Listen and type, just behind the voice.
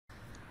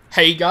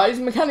Hey guys,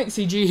 Mechanic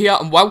CG here,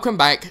 and welcome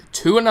back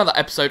to another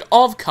episode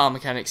of Car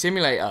Mechanic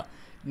Simulator.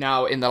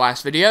 Now, in the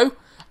last video,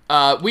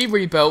 we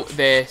rebuilt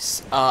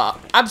this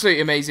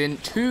absolutely amazing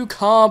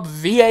 2-carb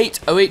V8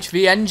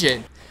 OHV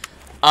engine.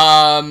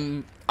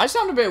 I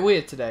sound a bit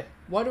weird today.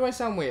 Why do I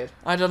sound weird?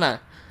 I don't know.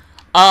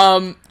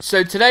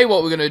 So today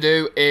what we're going to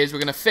do is we're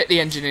going to fit the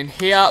engine in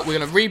here, we're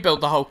going to rebuild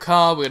the whole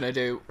car, we're going to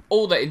do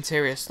all the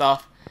interior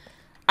stuff,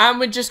 and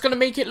we're just going to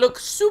make it look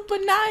super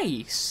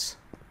nice.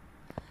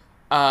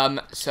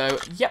 So,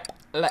 yep,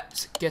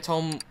 let's get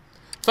on.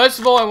 First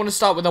of all, I want to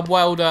start with a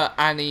welder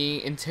and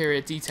the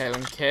interior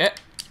detailing kit.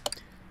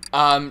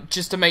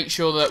 Just to make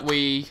sure that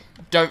we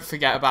don't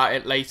forget about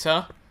it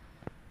later.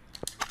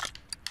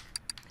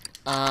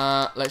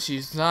 Let's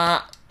use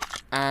that.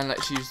 And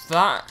let's use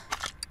that.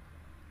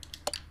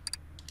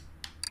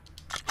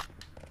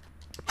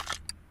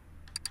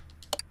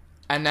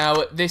 And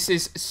now, this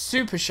is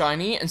super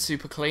shiny and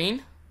super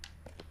clean.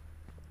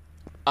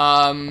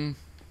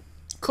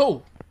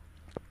 Cool.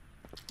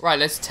 Right,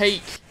 let's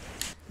take...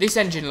 This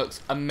engine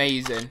looks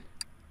amazing.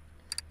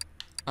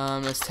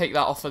 Let's take that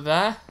off of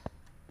there.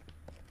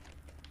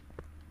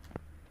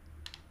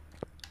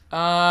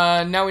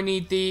 Now we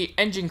need the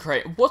engine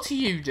crate. What are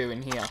you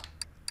doing here?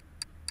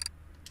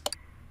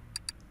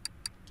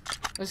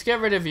 Let's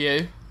get rid of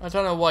you. I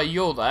don't know why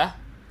you're there.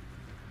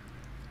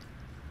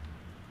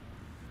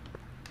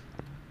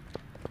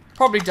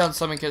 Probably done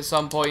something at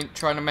some point,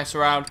 trying to mess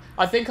around.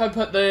 I think I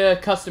put the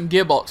custom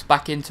gearbox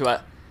back into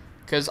it.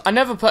 Because I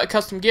never put a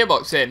custom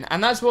gearbox in.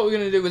 And that's what we're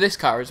going to do with this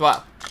car as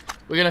well.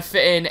 We're going to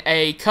fit in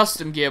a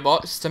custom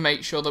gearbox to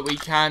make sure that we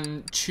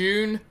can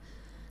tune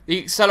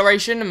the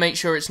acceleration and make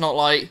sure it's not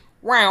like,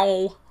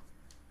 wow.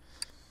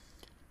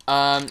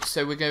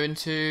 So we're going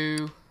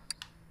to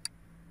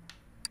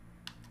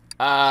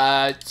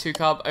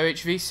 2-carb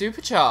OHV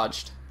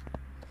supercharged.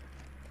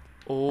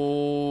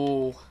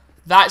 Oh,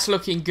 that's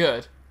looking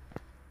good.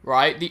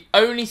 Right, the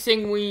only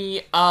thing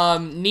we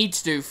need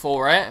to do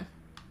for it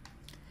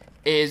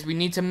is we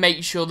need to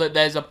make sure that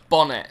there's a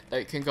bonnet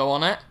that can go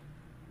on it.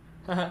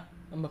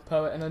 I'm a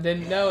poet and I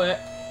didn't know it.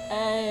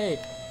 Hey.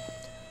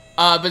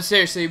 But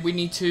seriously, we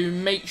need to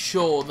make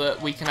sure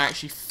that we can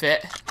actually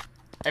fit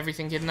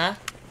everything in there.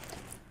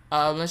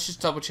 Let's just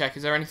double check.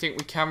 Is there anything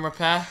we can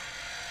repair?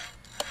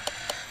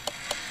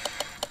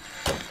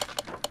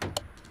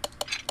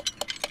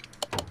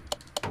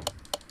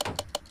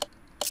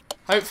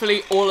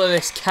 Hopefully all of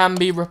this can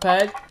be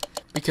repaired,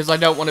 because I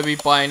don't want to be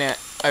buying it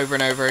over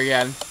and over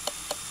again.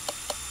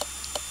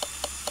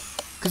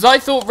 Because I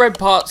thought red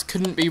parts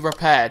couldn't be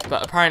repaired,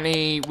 but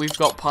apparently we've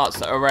got parts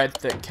that are red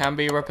that can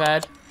be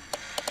repaired.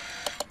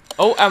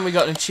 Oh, and we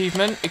got an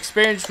achievement.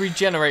 Experience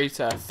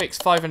regenerator. Fix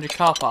 500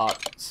 car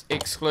parts.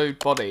 Exclude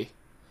body.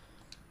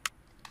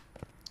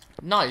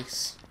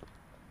 Nice.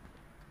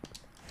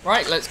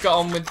 Right, let's get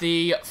on with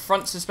the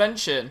front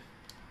suspension.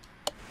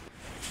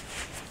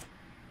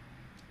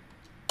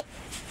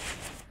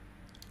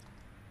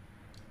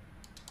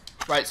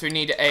 Right, so we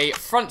need a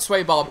front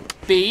sway bar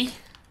B.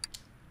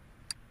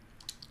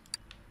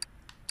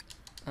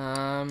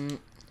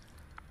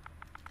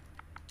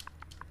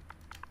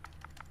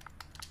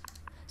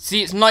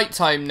 See, it's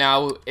nighttime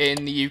now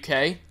in the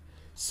UK.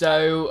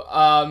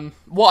 So,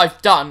 what I've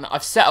done,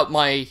 I've set up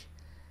my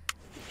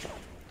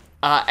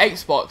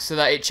Xbox so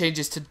that it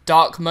changes to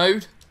dark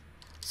mode,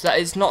 so that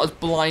it's not as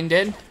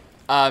blinding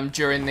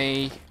during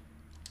the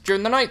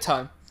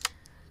nighttime.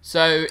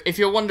 So, if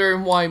you're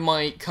wondering why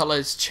my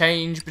colours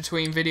change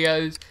between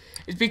videos,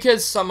 it's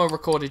because some are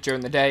recorded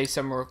during the day,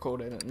 some are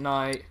recorded at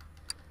night.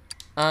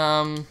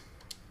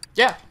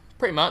 Yeah,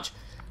 pretty much.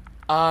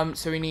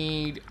 So we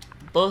need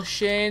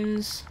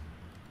bushings.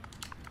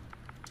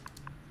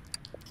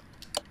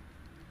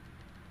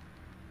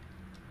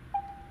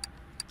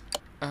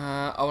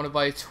 I want to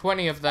buy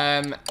 20 of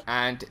them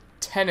and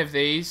 10 of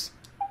these.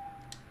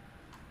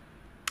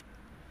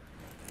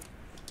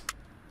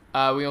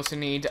 We also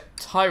need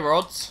tie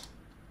rods.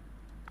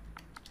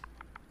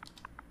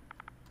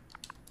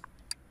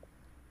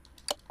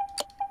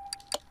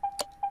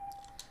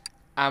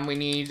 And we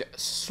need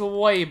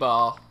sway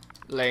bar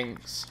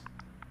links.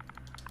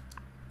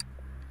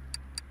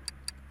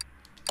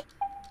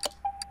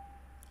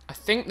 I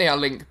think they are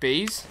link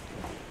Bs.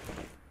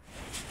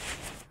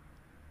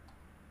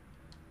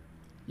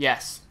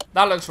 Yes,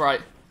 that looks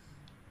right.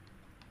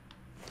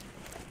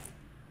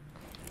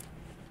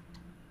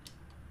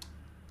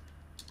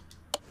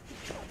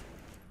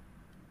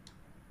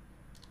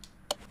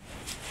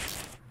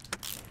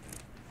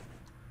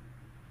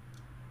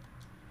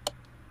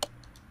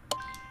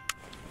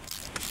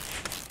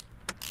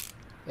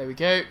 There we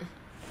go.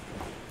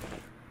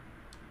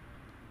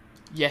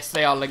 Yes,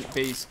 they are link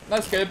Bs.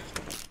 That's good.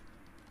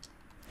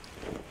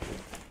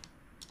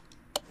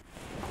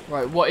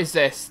 Right, what is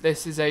this?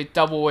 This is a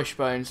double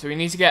wishbone. So we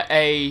need to get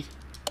a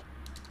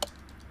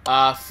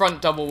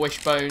front double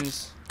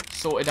wishbones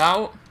sorted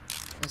out.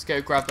 Let's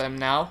go grab them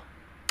now.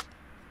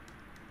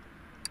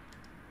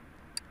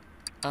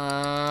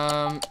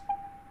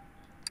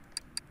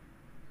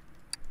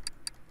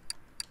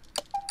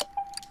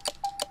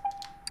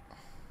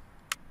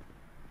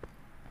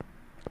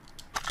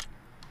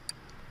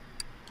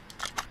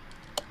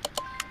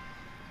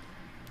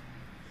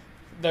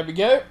 There we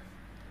go.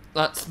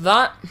 That's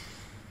that.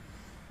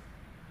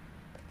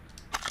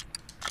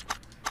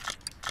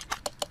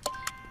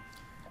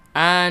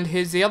 And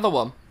here's the other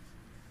one.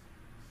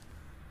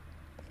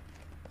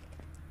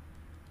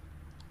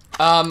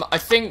 I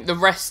think the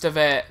rest of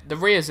it, the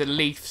rears are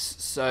leafs,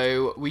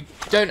 so we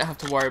don't have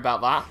to worry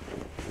about that.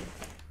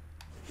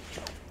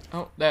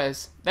 Oh,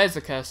 there's the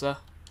cursor.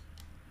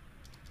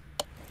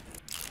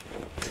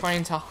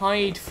 Trying to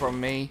hide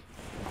from me.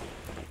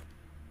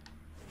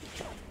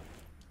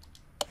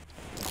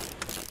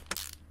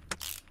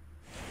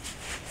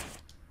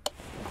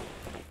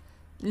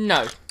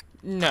 No,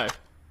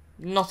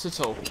 not at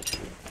all.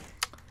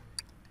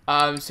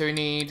 So we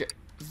need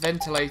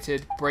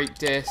ventilated brake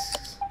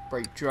discs,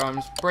 brake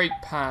drums, brake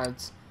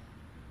pads,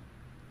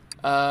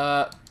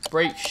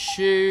 brake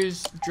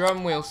shoes,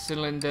 drum wheel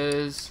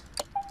cylinders.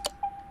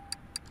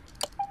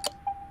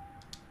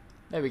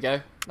 There we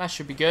go. That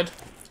should be good.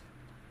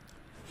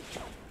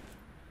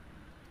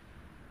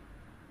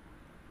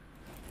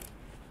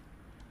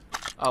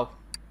 Oh.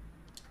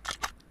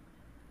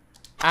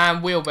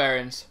 And wheel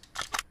bearings.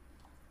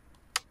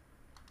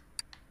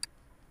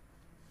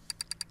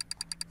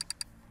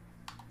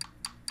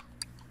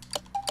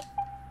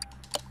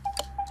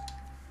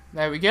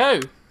 There we go.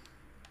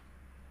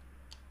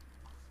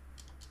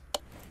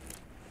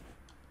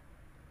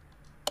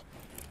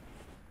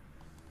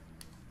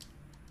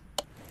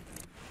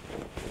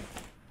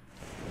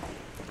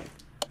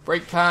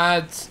 Brake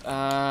pads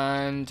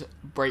and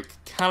brake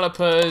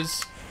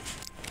calipers.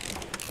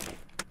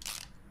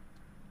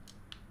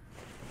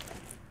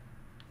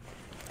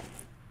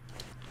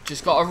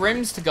 Just got our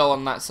rims to go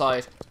on that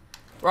side.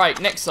 Right,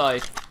 next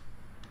side.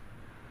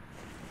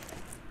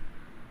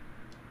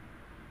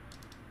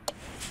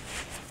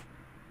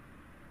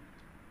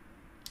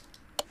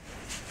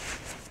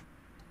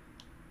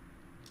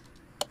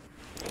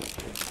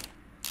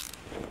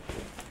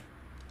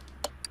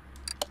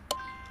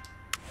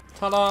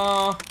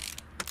 Ta-da!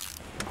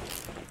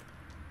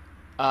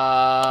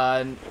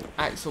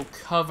 Axle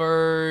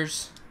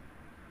covers.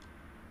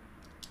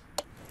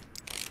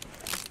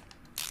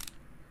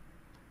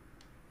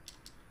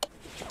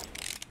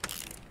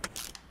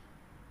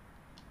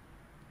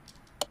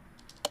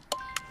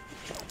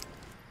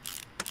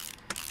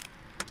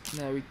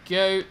 There we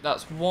go,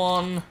 that's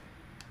one.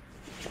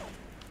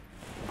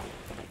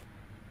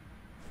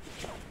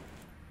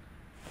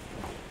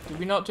 Did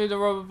we not do the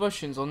rubber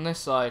bushings on this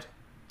side?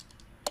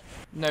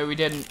 No, we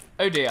didn't.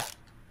 Oh dear.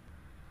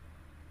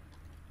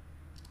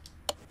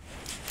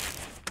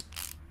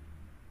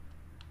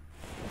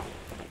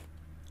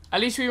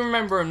 At least we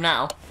remember them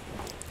now,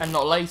 and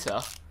not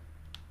later.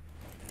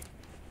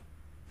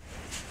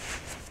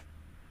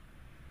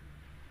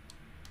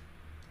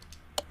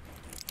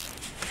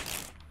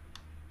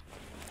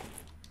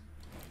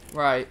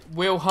 Right,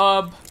 wheel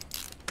hub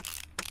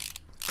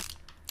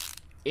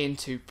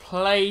into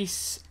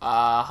place,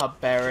 hub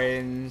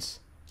bearings.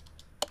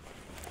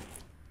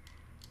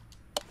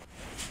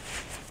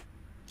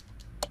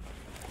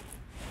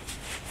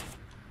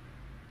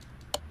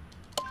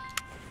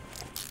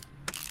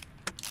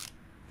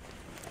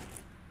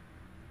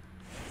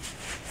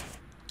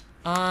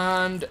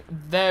 And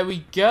there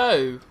we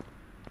go.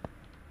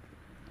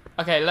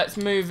 Okay, let's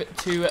move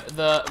to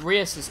the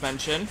rear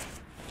suspension.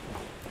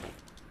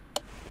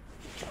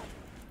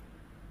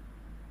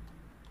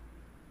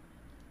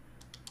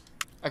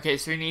 Okay,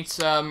 so we need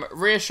some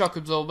rear shock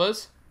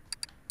absorbers.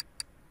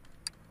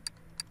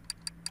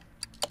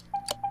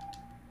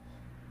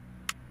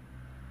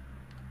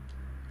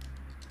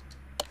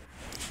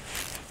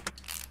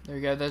 There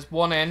we go, there's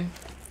one in.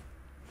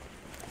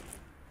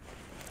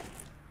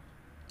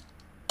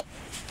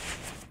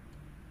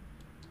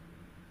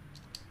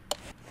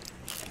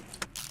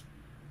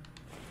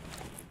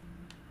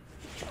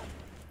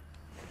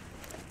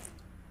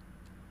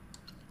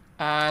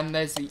 And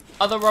there's the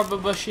other rubber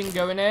bushing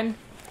going in.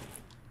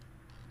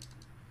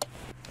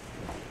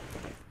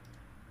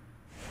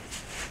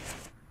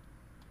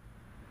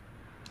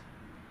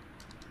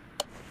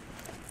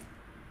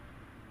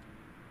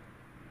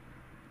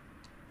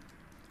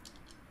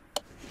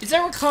 Is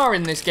there a car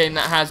in this game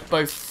that has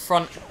both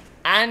front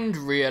and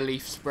rear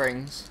leaf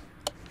springs?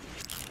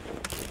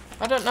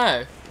 I don't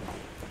know.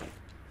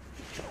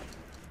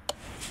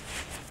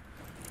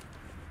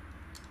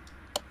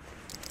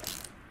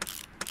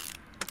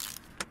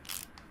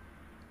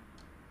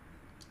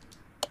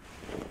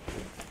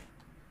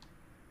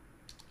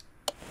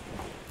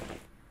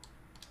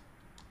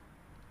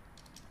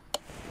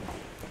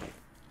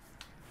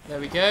 There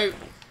we go.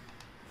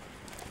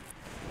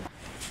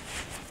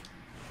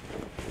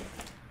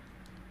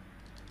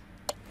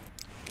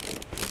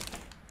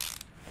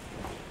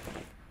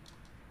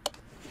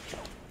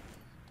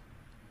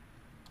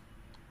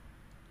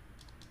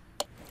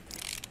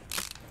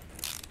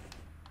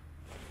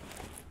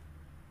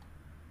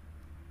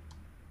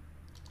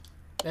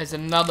 There's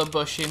another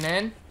bushing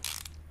in.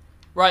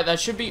 Right, there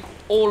should be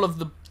all of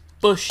the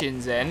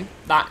bushings in.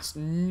 That's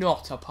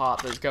not a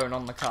part that's going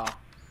on the car.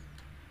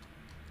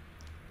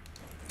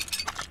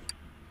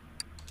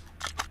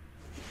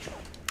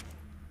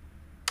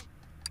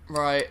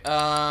 Right,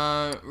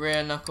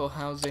 rear knuckle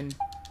housing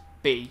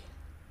B.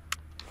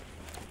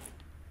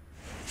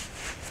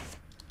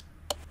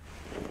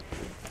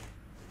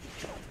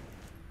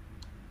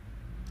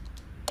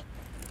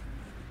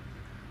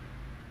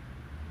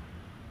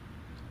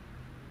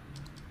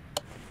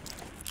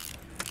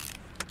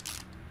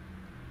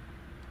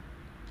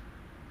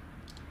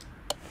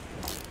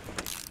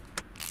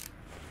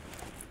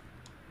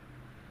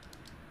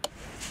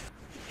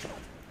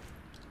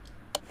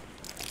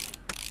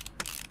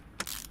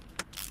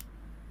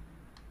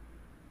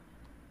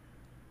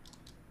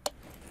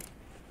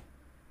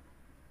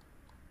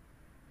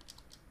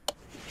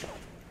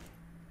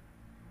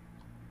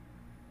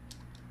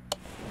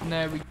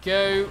 There we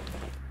go.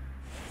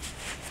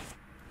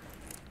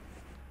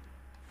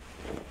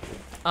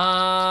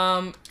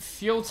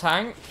 Fuel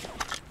tank.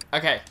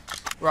 Okay,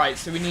 right,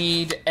 so we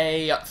need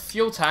a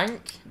fuel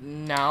tank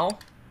now.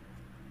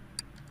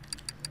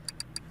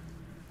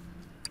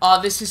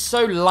 This is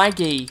so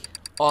laggy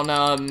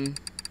on,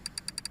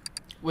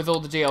 with all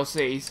the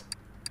DLCs.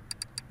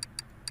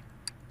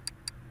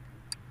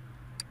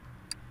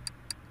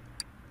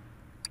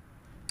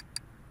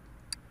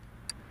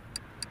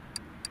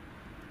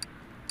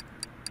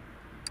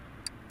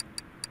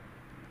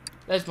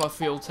 There's my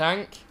fuel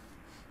tank.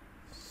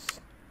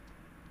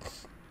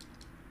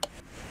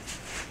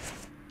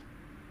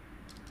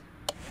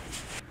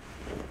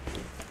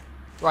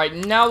 Right,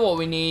 now what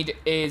we need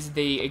is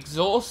the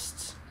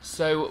exhaust.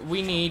 So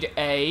we need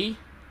a...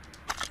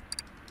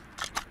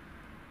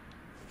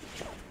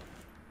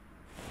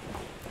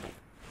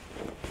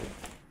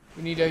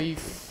 We need a...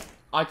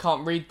 I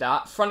can't read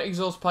that. Front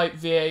exhaust pipe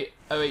V8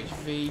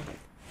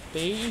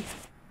 OHVB.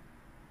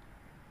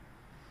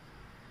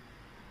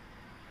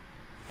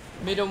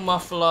 Middle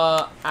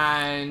muffler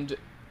and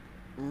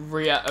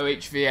rear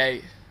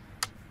OHV8.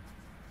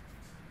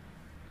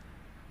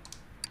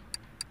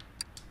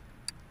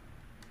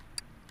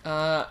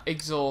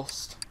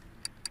 Exhaust.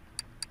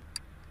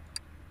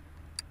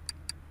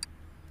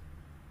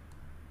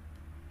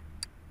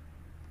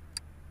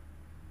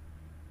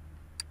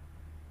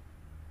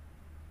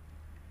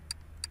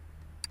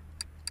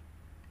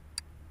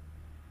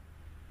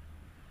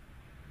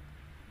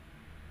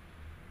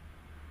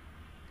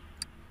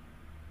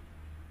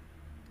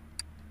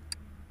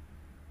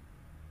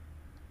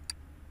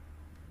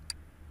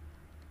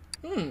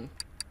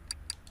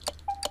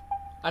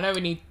 I know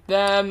we need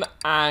them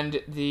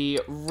and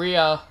the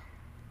rear.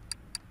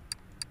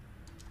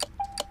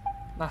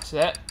 That's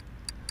it.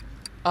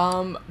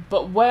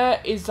 But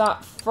where is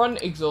that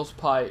front exhaust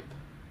pipe?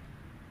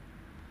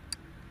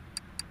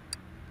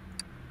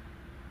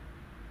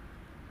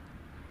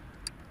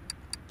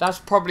 That's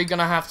probably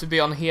gonna have to be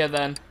on here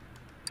then.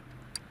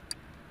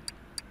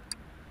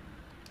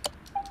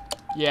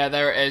 Yeah,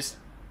 there it is.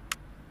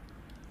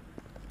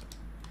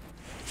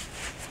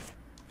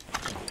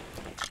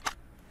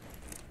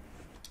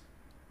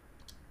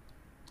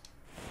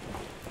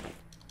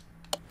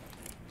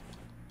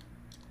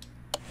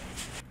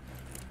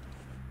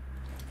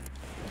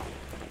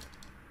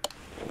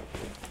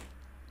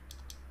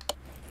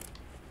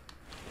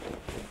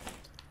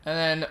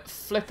 And then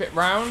flip it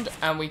round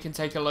and we can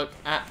take a look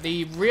at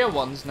the rear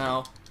ones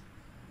now.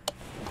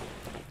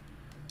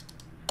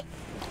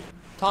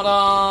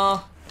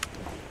 Ta-da!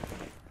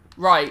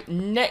 Right,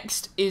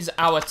 next is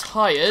our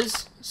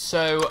tyres.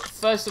 So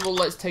first of all,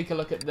 let's take a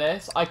look at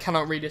this. I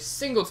cannot read a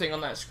single thing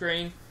on that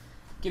screen.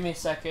 Give me a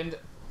second.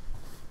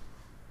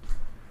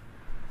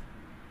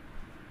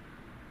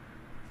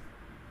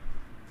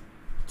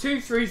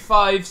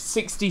 .235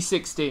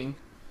 6016.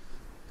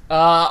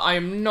 I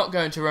am not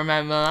going to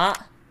remember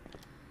that.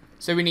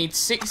 So we need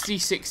 60,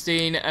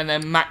 16, and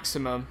then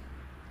maximum.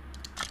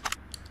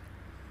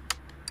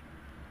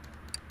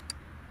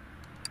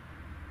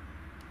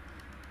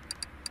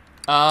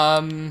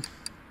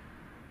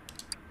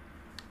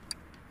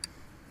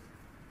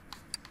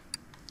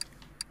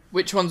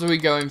 Which ones are we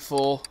going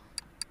for?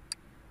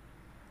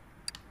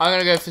 I'm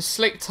going to go for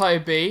slick tyre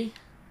B.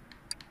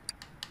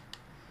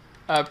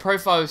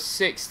 Profile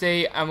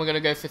 60, and we're going to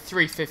go for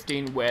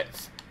 315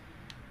 width.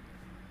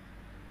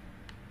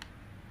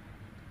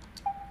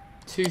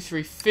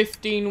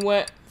 315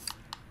 width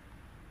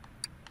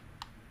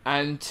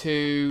and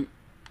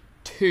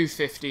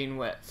 215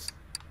 width.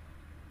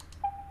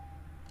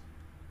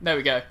 There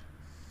we go.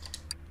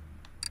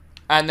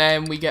 And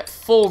then we get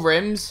 4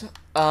 rims.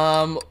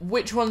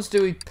 Which ones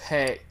do we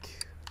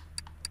pick?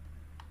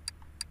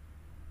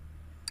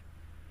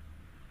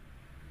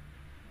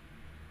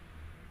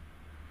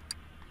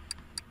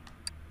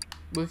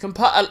 We can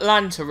put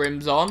Atlanta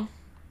rims on.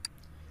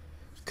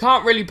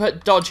 Can't really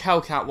put Dodge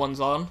Hellcat ones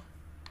on.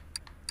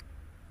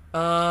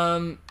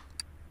 Yeah,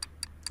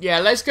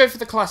 let's go for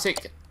the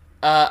classic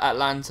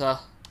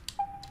Atlanta.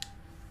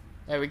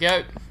 There we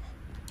go.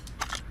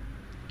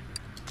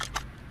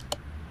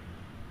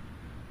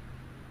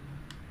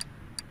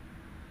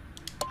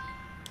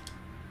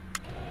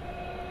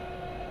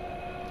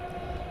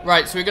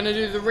 Right, so we're going to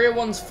do the rear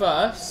ones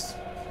first.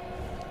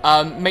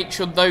 Make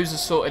sure those are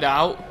sorted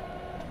out.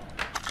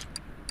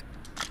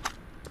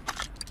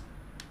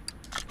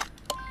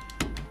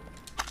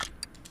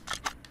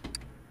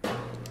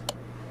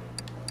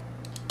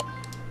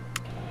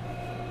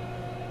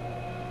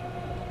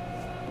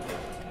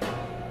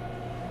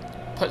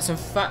 put some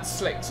fat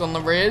slicks on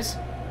the rears.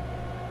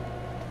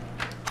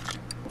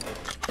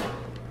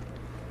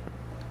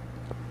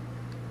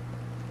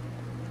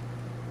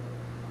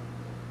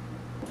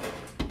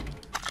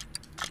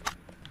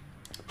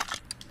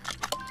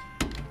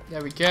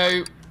 There we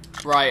go.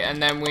 Right,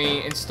 and then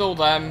we install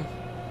them.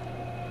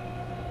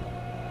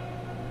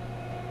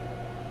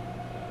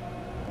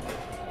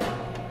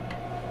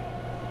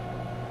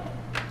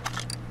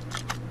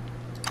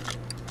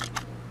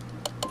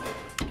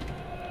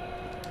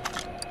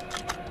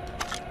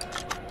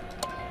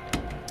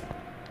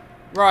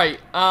 Right,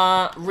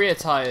 rear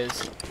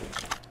tires.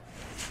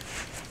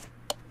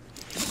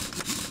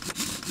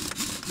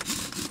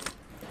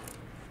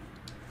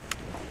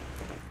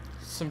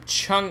 Some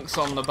chunks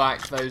on the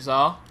back, those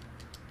are.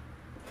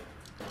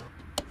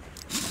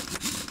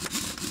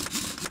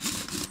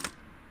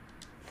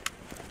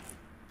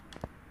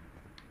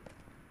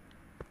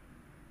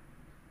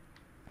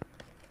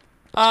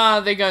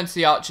 They go into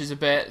the arches a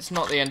bit. It's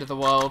not the end of the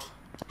world.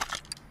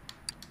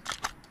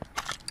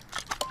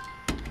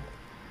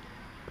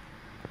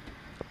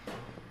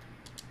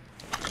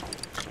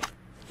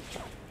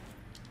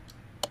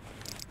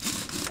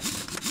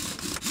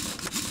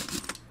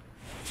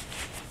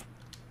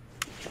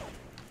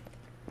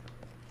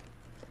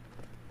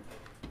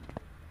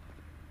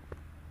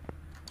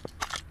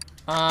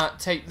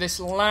 Take this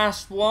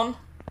last one.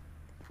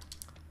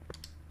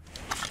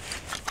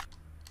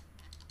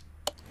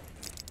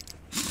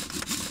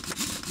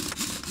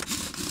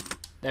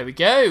 There we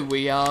go.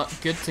 We are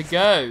good to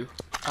go.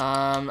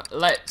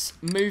 Let's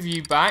move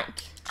you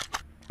back.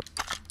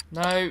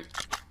 No.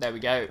 There we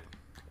go.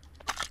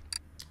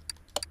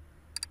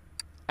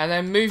 And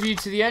then move you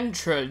to the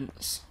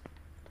entrance.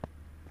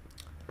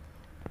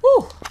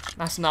 Woo!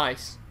 That's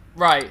nice.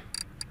 Right.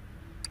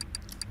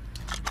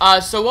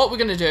 So what we're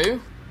going to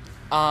do...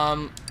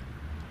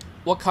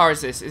 what car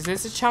is this? Is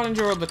this a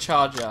Challenger or the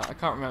Charger? I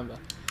can't remember.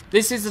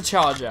 This is the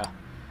Charger.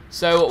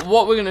 So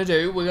what we're going to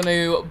do, we're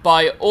going to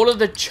buy all of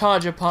the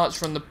Charger parts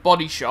from the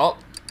body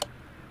shop.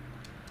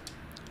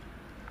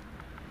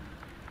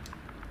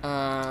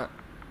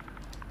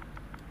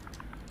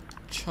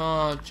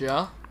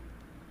 Charger.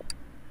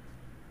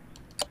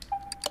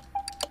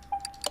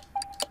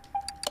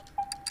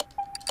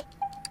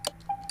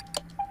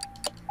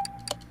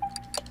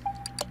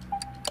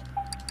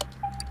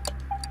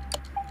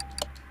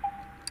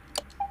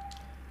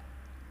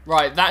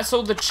 Right, that's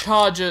all the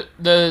Charger,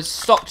 the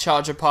stock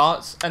Charger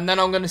parts, and then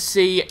I'm going to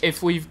see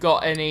if we've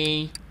got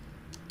any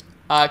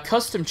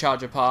custom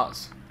Charger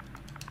parts.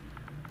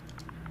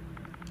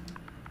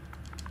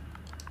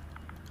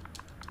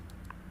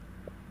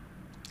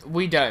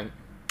 We don't.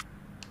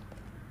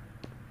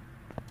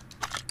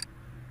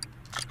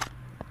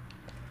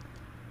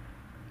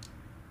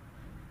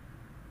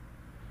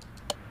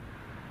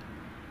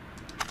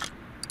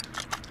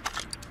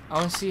 I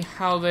want to see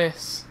how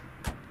this...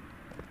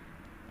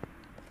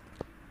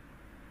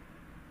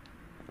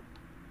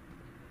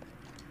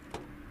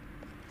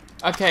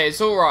 Okay, it's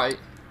alright.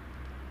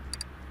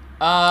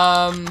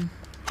 I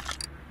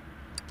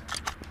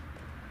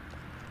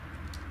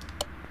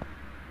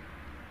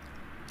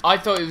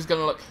thought it was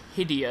gonna look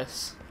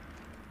hideous.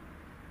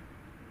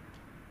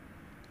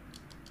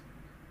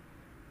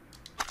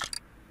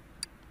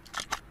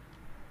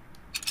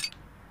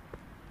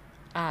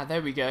 Ah,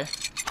 there we go.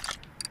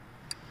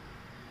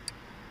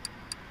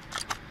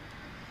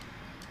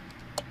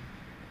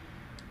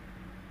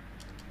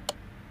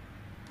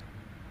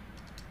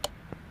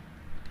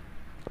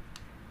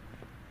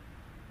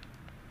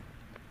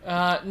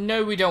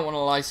 No, we don't want a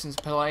license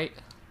plate.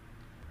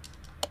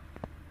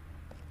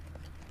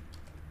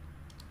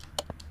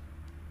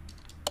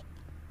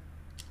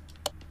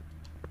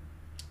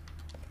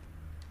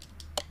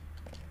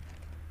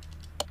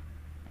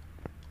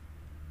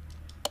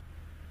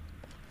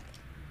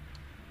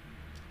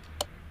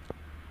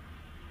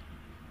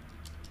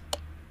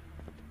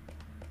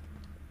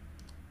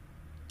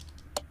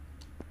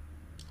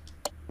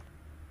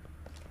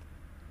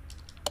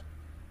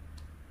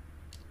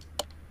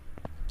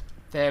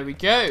 There we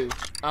go.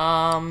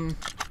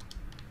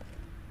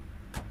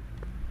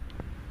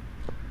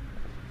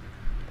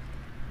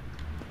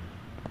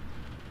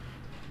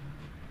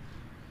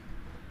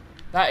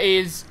 That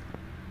is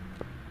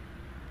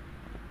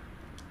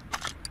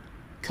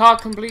car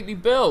completely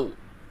built.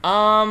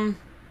 No,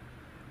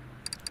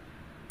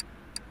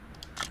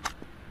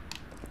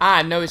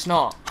 it's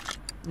not.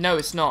 No,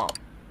 it's not.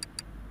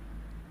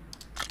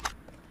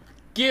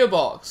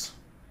 Gearbox.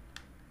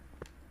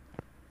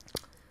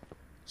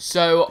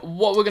 So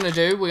what we're gonna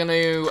do, we're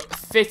gonna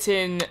fit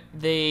in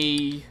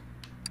the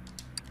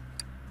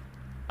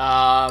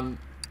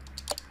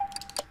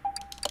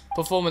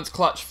performance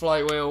clutch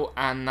flywheel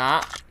and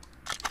that,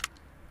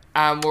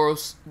 and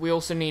we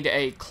also need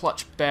a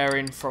clutch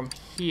bearing from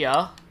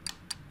here.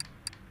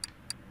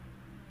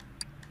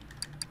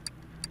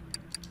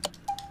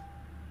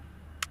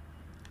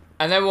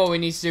 And then what we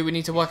need to do, we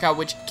need to work out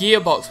which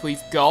gearbox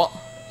we've got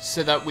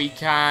so that we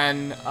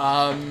can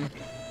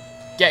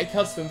get a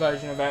custom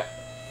version of it.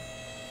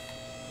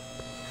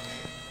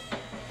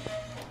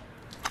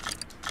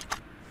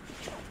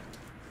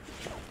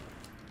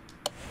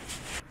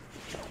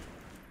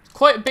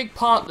 quite a big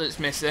part that's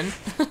missing.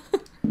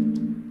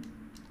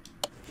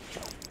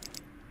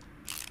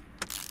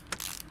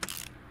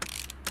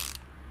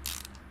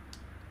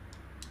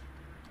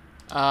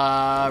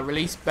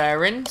 Release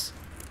bearings.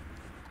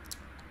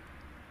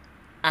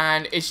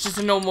 And it's just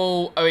a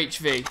normal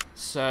OHV.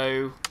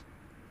 So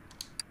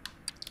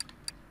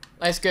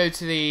let's go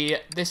to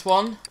this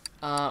one.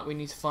 We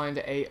need to find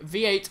a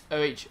V8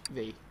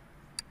 OHV.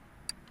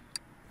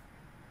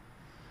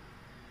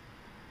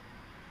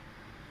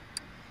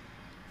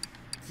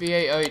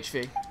 V8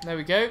 OHV. There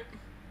we go.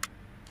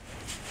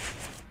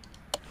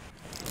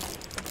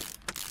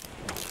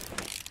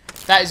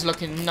 That is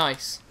looking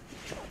nice.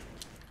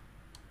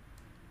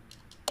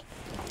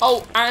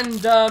 Oh,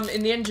 and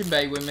in the engine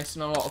bay, we're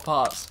missing a lot of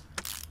parts.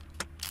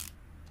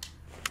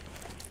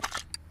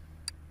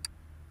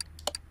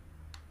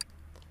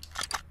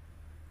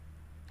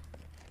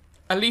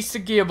 At least the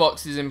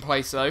gearbox is in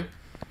place, though.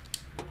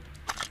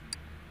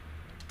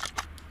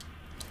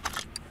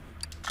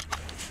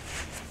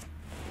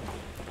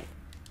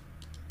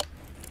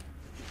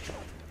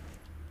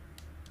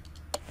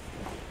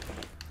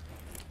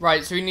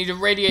 Right, so we need a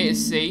radiator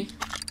C.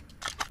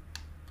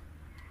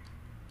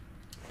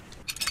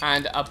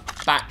 And a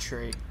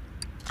battery.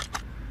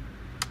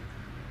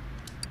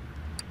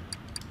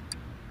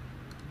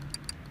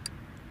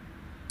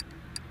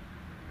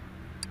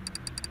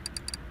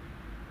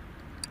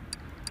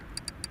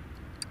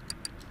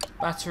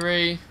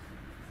 Battery.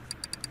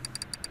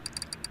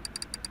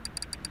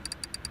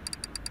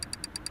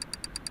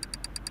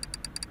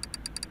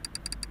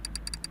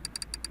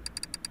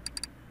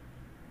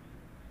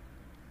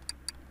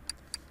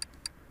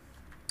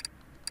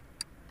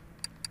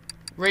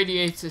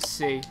 Radiator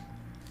C.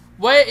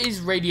 Where is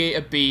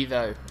radiator B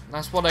though?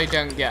 That's what I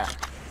don't get.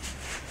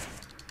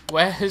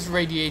 Where has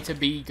radiator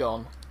B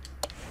gone?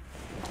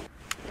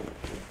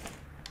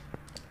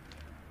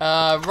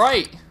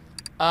 Right.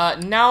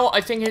 Now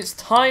I think it's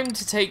time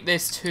to take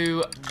this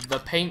to the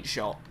paint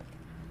shop.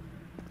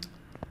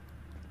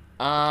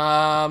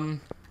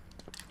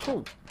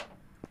 Cool.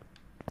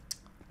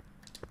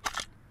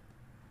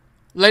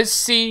 Let's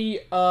see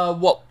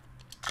what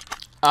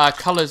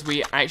colors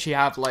we actually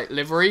have, like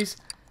liveries.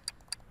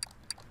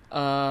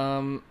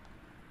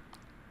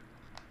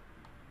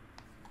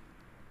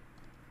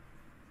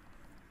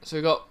 So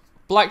we got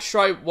black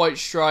stripe, white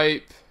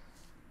stripe.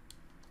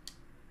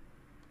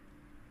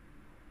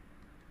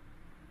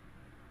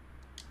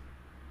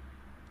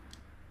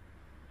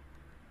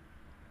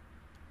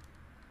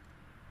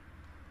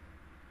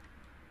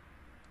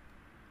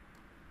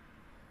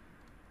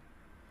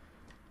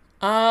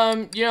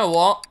 You know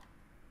what?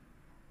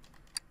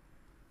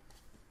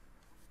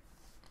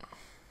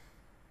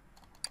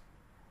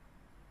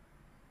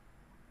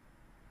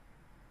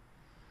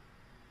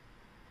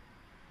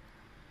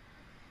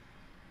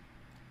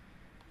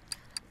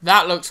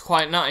 That looks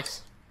quite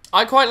nice.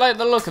 I quite like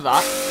the look of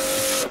that.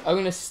 I'm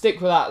going to stick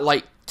with that,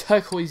 like,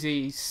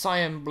 turquoisey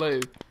cyan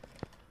blue.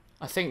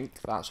 I think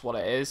that's what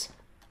it is.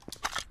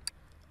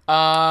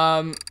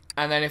 And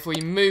then if we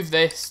move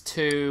this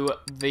to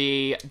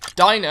the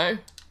dyno,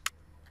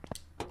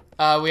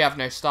 we have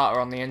no starter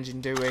on the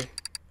engine, do we?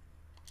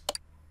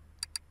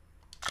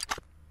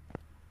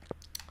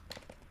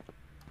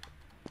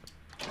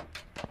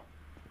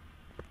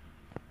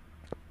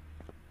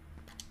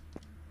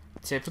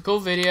 Typical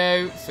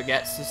video,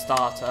 forgets the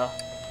starter.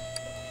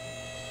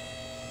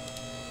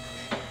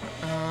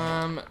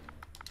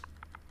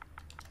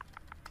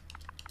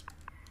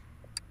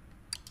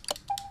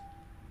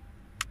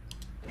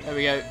 There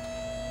we go.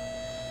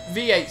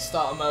 V8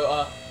 starter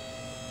motor.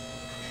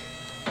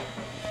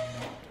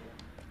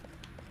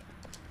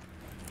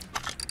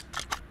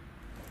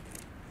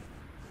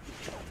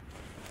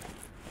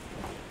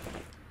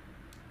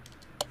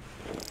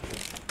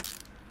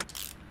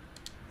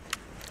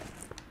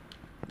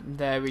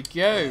 There we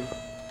go.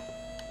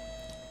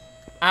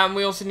 And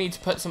we also need to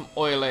put some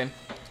oil in.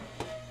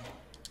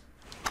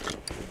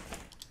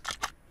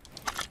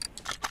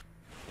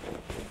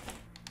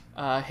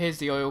 Here's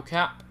the oil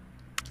cap.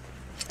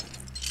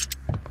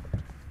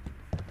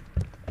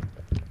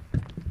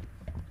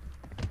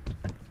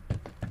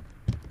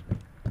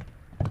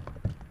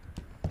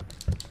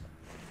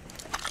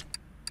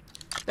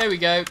 There we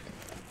go.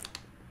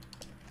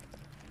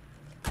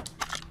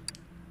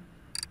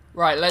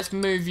 Right, let's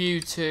move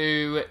you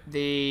to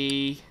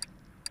the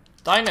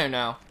dyno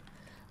now.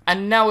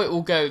 And now it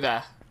will go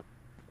there.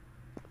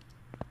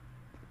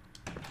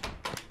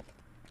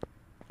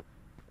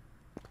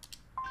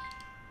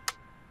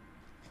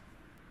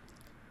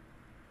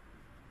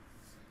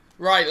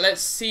 Right,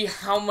 let's see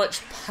how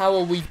much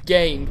power we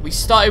gained. We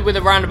started with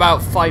around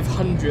about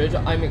 500.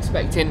 I'm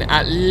expecting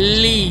at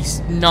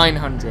least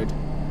 900.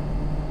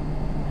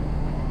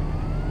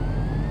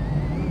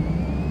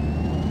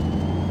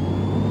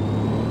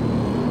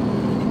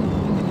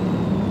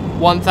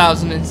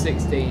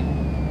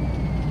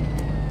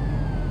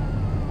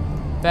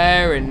 $1,016.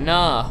 Fair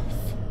enough.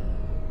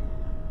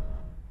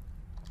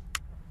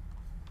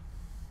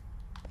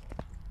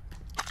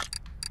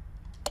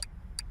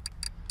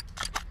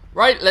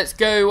 Right, let's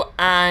go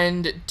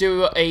and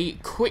do a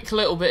quick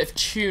little bit of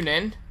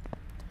tuning.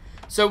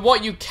 So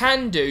what you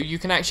can do, you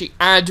can actually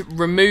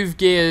remove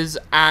gears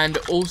and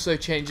also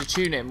change the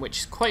tuning, which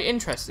is quite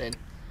interesting.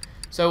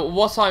 So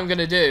what I'm going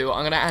to do,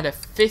 I'm going to add a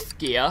 5th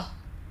gear.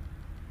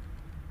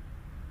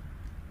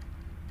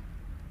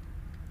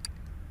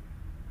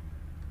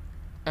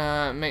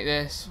 Make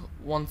this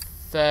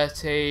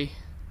 130.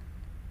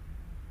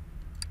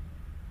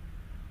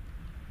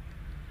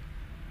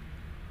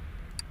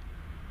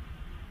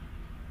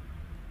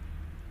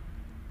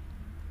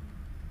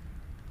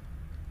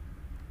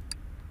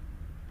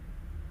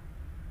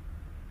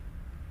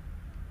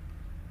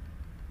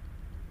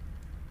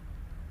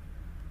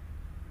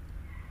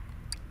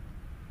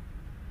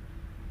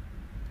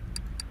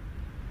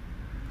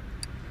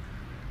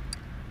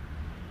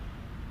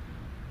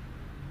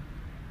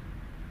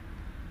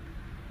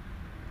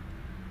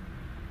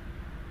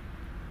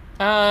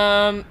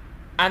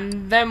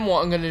 And then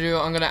what I'm going to do,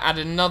 I'm going to add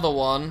another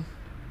one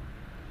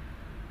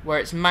where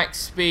its max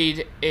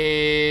speed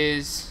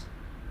is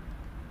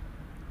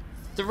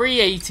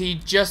 380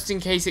 just in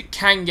case it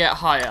can get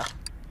higher.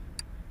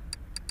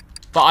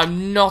 But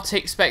I'm not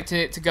expecting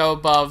it to go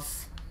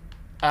above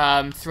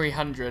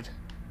 300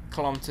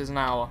 kilometers an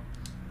hour.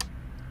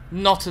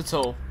 Not at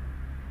all.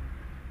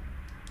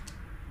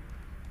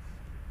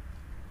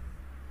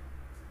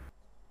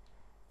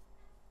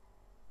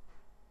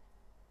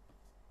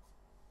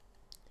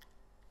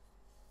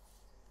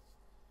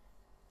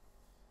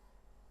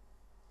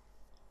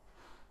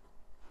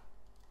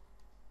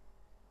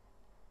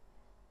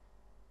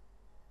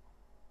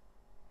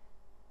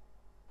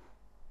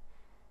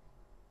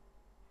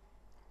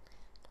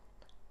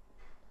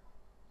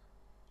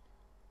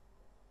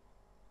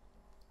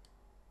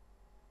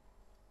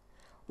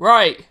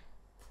 Right.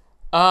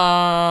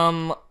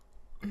 Come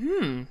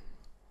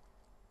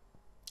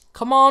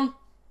on.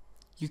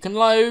 You can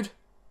load.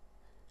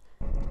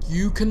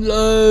 You can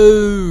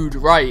load.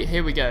 Right,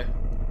 here we go.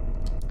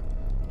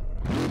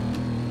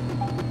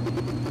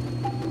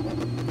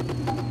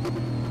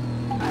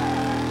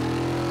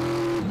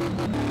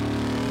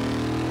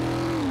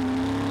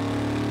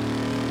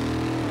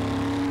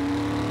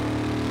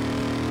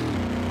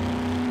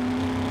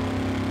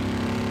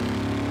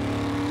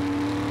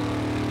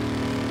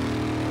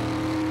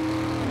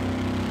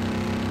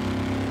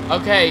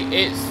 Okay,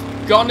 it's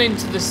gone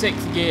into the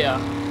 6th gear.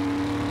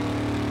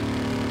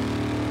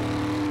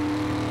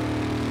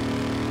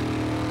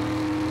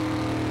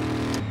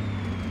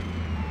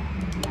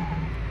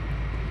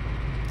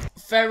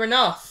 Fair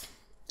enough.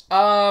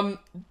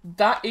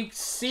 That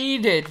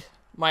exceeded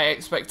my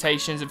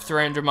expectations of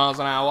 300 miles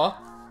an hour,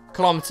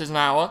 kilometers an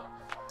hour,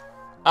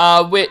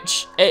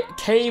 which it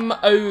came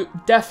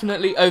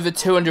definitely over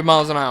 200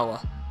 miles an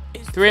hour.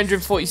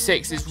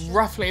 346 is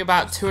roughly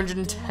about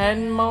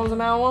 210 miles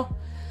an hour.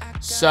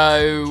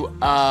 So,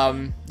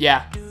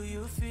 yeah,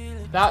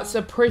 that's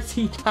a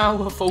pretty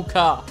powerful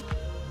car.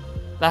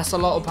 That's a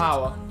lot of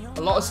power,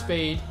 a lot of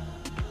speed,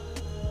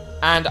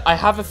 and I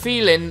have a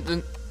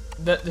feeling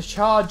that the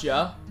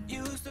Charger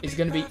is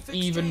going to be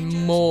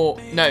even more,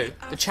 no,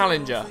 the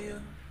Challenger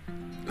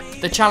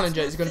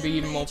is going to be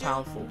even more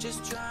powerful.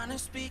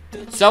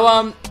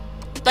 So,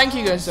 thank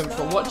you guys so much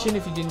for watching.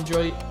 If you did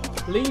enjoy,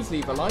 please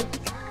leave a like,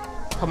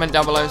 comment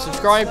down below and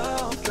subscribe,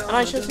 and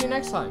I shall see you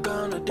next time.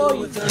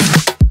 Bye.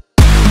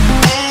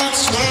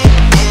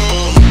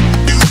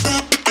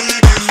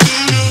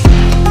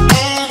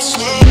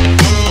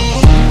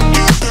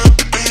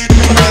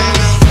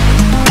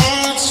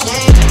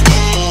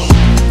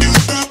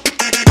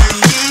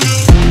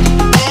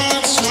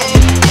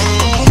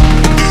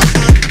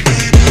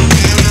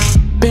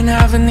 Been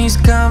having these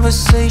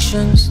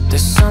conversations.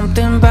 There's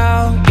something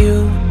about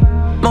you,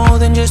 more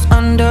than just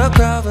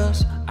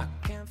undercovers.